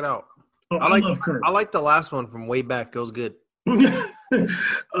going to check it out. Oh, I love Curb. I like the last one from way back. It was good.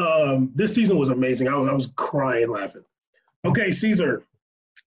 This season was amazing. I was crying laughing. Okay, Caesar,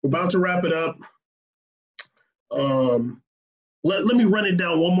 we're about to wrap it up. Let me run it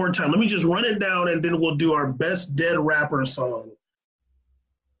down one more time. Let me just run it down, and then we'll do our best dead rapper song.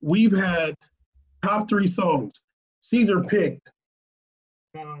 We've had top 3 songs. Caesar picked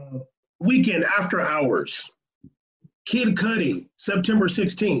Weekend After Hours, Kid Cudi, September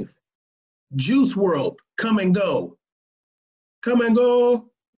 16th, Juice WRLD, Come and Go. Come and Go.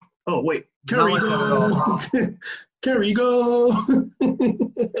 Oh, wait. Carry Go. Carry Go.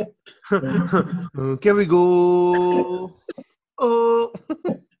 Can we go? Oh.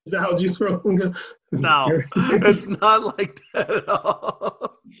 Is that how Juice WRLD goes? No, it's not like that at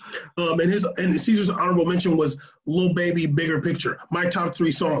all. And Caesar's honorable mention was Lil Baby, Bigger Picture. My top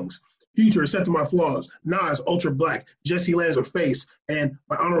 3 songs: Future, Accepting My Flaws, Nas, Ultra Black, Jesse Lanza, Face, and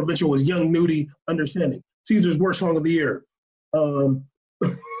my honorable mention was Young Nudie, Understanding. Caesar's worst song of the year.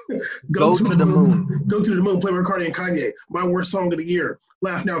 Go to the Moon. Go to the Moon, Playboi Carti and Kanye. My worst song of the year.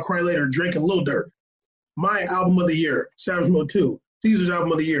 Laugh Now, Cry Later, Drake and Lil Durk. My album of the year, Savage Mode 2. Caesar's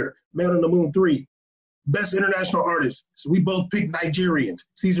album of the year, Man on the Moon 3. Best international artist. So we both picked Nigerians.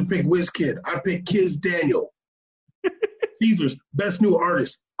 Caesar picked Wizkid. I picked Kiz Daniel. Caesar's best new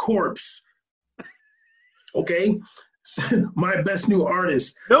artist, Corpse. Okay? My best new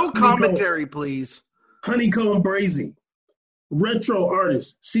artist. No commentary, please. Honeycomb Brazy. Retro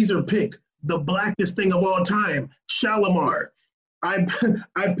artist, Caesar picked the blackest thing of all time, Shalimar. I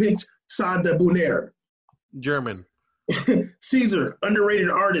picked Saada Bounaire. German. Caesar, underrated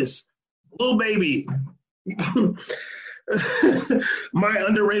artist, Lil Baby. My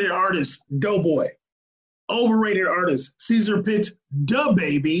underrated artist, Doughboy. Overrated artist, Caesar picked Da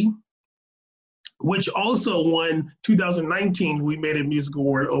Baby, which also won 2019 We Made It Music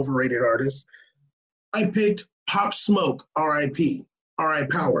Award overrated artist. I picked Pop Smoke, R.I.P., R.I.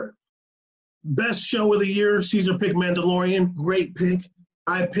 Power. Best show of the year, Caesar picked Mandalorian, great pick.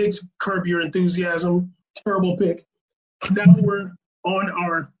 I picked Curb Your Enthusiasm, terrible pick. Now we're on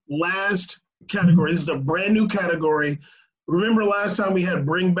our last category. This is a brand new category. Remember last time we had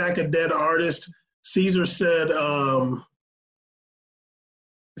Bring Back a Dead Artist? Caesar said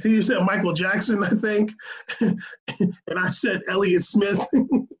Michael Jackson, I think. And I said Elliott Smith.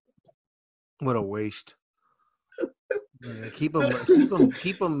 What a waste. Yeah, keep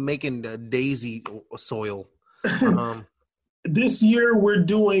them making daisy soil. This year we're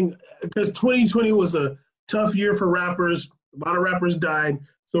doing, because 2020 was a tough year for rappers. A lot of rappers died.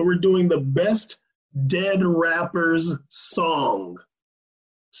 So we're doing the best dead rappers song.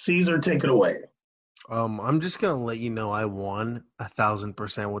 Caesar, take it away. I'm just gonna let you know I won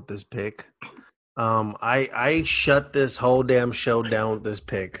 1,000% with this pick. I shut this whole damn show down with this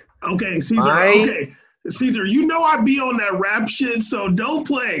pick. Okay, Caesar. Okay, Caesar. You know I be on that rap shit, so don't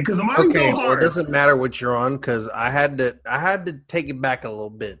play because I'm gonna go hard. Well, it doesn't matter what you're on because I had to take it back a little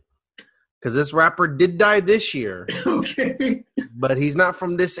bit because this rapper did die this year. Okay, but he's not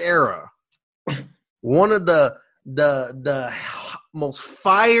from this era. One of the most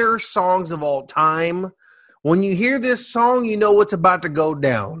fire songs of all time. When you hear this song, you know what's about to go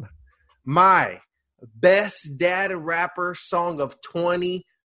down. My best dad rapper song of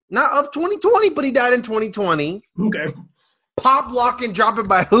 2020, but he died in 2020. Okay. Pop, Lock, and Drop It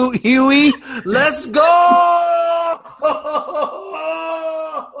by Huey. Let's go!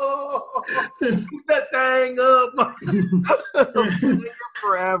 Keep that thing up.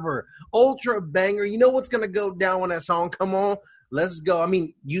 Forever. Ultra banger. You know what's going to go down when that song come on? Let's go. I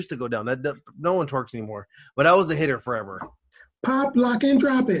mean, used to go down. No one twerks anymore. But that was the hitter forever. Pop, Lock, and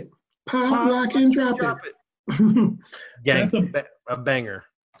Drop It. Pop, Lock, and Drop It. Gang, a banger.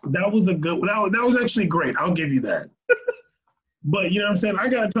 That was a good. That was actually great. I'll give you that. But you know what I'm saying? I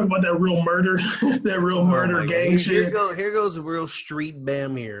gotta talk about that real murder, gang shit. Here goes real street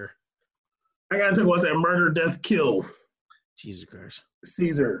bam here. I gotta talk about that murder, death, kill. Jesus Christ,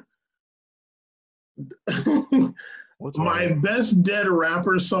 Caesar. My best dead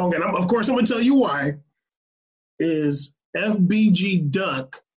rapper song, and of course I'm gonna tell you why, is FBG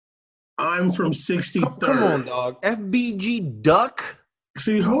Duck. I'm from 63rd. Oh, come on, dog. FBG Duck.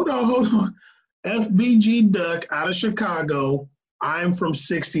 See, hold on. FBG Duck out of Chicago. I'm from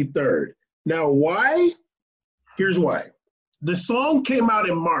 63rd. Now, why? Here's why. The song came out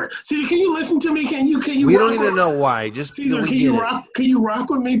in March. See, can you listen to me? Can you? We don't need to know why. Just Caesar, can you rock? Can you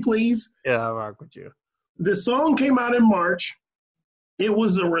rock with me, please? Yeah, I'll rock with you. The song came out in March. It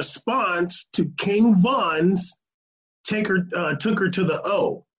was a response to King Von's Took Her to the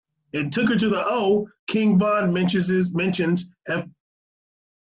O. It Took Her to the O. King Von mentions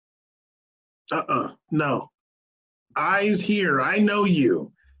no. Eyes here. I know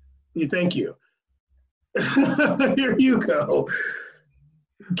you. Thank you. Here you go.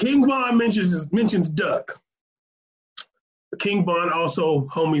 King Von mentions Duck. King Von also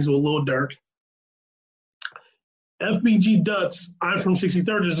homies with Lil Durk. FBG Duck's I'm from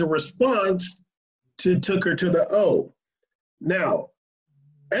 63rd is a response to Took Her to the O. Now,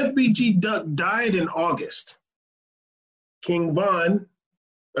 FBG Duck died in August. King Von,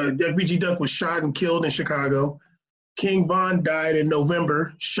 FBG Duck was shot and killed in Chicago. King Von died in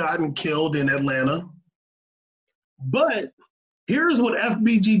November, shot and killed in Atlanta. But here's what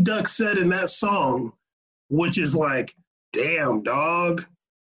FBG Duck said in that song, which is like, damn, dog.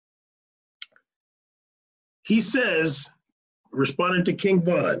 He says, responding to King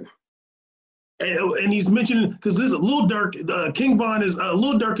Von, and he's mentioning, because listen, Lil Durk, King Von is,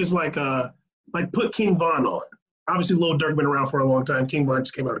 Lil Durk is like put King Von on. Obviously, Lil Durk been around for a long time. King Von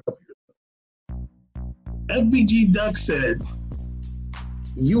just came out a couple years ago. FBG Duck said,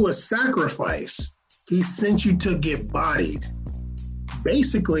 "You a sacrifice. He sent you to get bodied.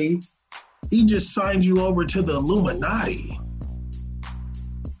 Basically, he just signed you over to the Illuminati.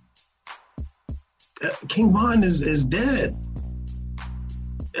 King Von is dead."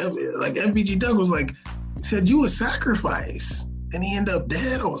 Like FBG Duck was like, said, "You a sacrifice," and he ended up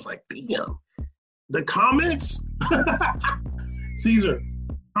dead. I was like, damn. The comments, Caesar,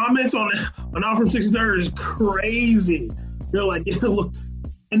 comments on Out from 63rd is crazy. They're like, yeah, look,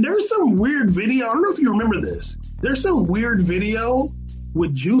 and there's some weird video. I don't know if you remember this. There's some weird video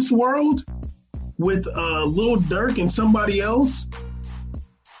with Juice WRLD with Lil Durk and somebody else,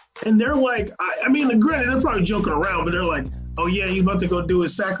 and they're like, I mean, granted, they're probably joking around, but they're like, "Oh yeah, he's about to go do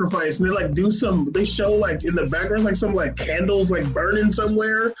his sacrifice," and they like they show like in the background like some like candles like burning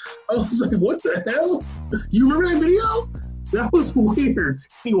somewhere. I was like, what the hell? You remember that video? That was weird.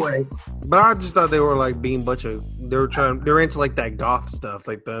 Anyway, but I just thought they were like being they were into like that goth stuff.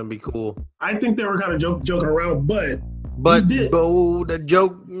 Like that'd be cool. I think they were kind of joking around, but the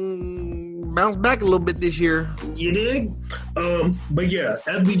joke bounced back a little bit this year. You dig? But yeah,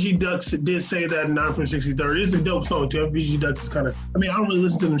 FBG Ducks did say that in 9 from 63rd. It's a dope song too. FBG Ducks is kind of, I mean, I don't really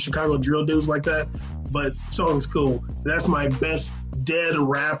listen to them Chicago drill dudes like that, but song's cool. That's my best dead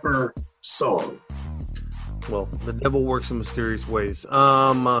rapper song. Well, the devil works in mysterious ways.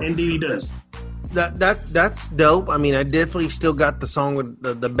 Indeed he does. That's dope. I mean, I definitely still got the song with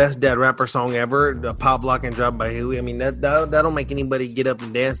the best dead rapper song ever, the Pop Lock and Drop by Huey. I mean, that'll make anybody get up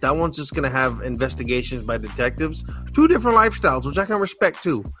and dance. That one's just gonna have investigations by detectives, 2 different lifestyles, which I can respect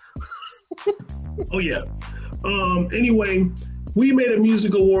too. Oh yeah. Anyway, we made a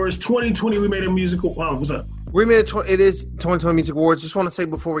music awards 2020. We made a musical. What's up? We made it is 2020 Music Awards. Just want to say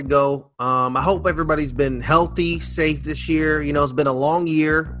before we go, I hope everybody's been healthy, safe this year. You know, it's been a long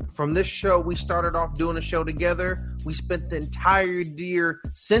year. From this show, we started off doing a show together. We spent the entire year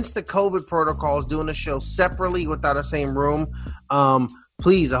since the COVID protocols doing a show separately without the same room.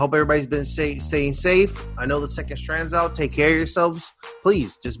 Please, I hope everybody's been staying safe. I know the second strand's out. Take care of yourselves.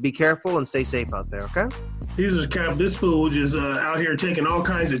 Please, just be careful and stay safe out there, okay? Caesar's Cap, this fool just out here taking all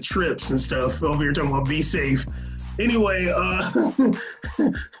kinds of trips and stuff over here talking about be safe. Anyway,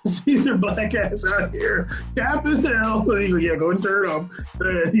 Caesar Black ass out here. Cap as hell. Yeah, go and turn it off.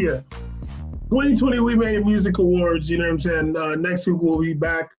 Yeah. 2020 We Made a Music Awards, you know what I'm saying? Next week we'll be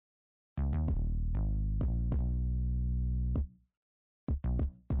back.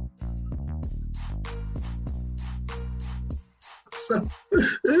 So,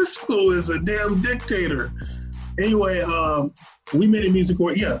 this fool is a damn dictator. Anyway, We Made a Music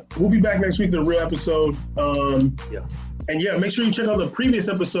Award. Yeah, we'll be back next week with a real episode. Yeah. And yeah, make sure you check out the previous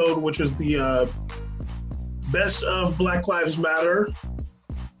episode, which was the best of Black Lives Matter.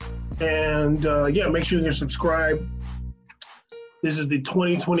 And yeah, make sure you subscribe. This is the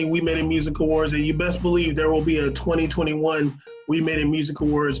 2020 We Made a Music Awards, and you best believe there will be a 2021 We Made a Music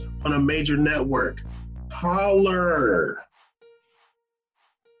Awards on a major network. Holler!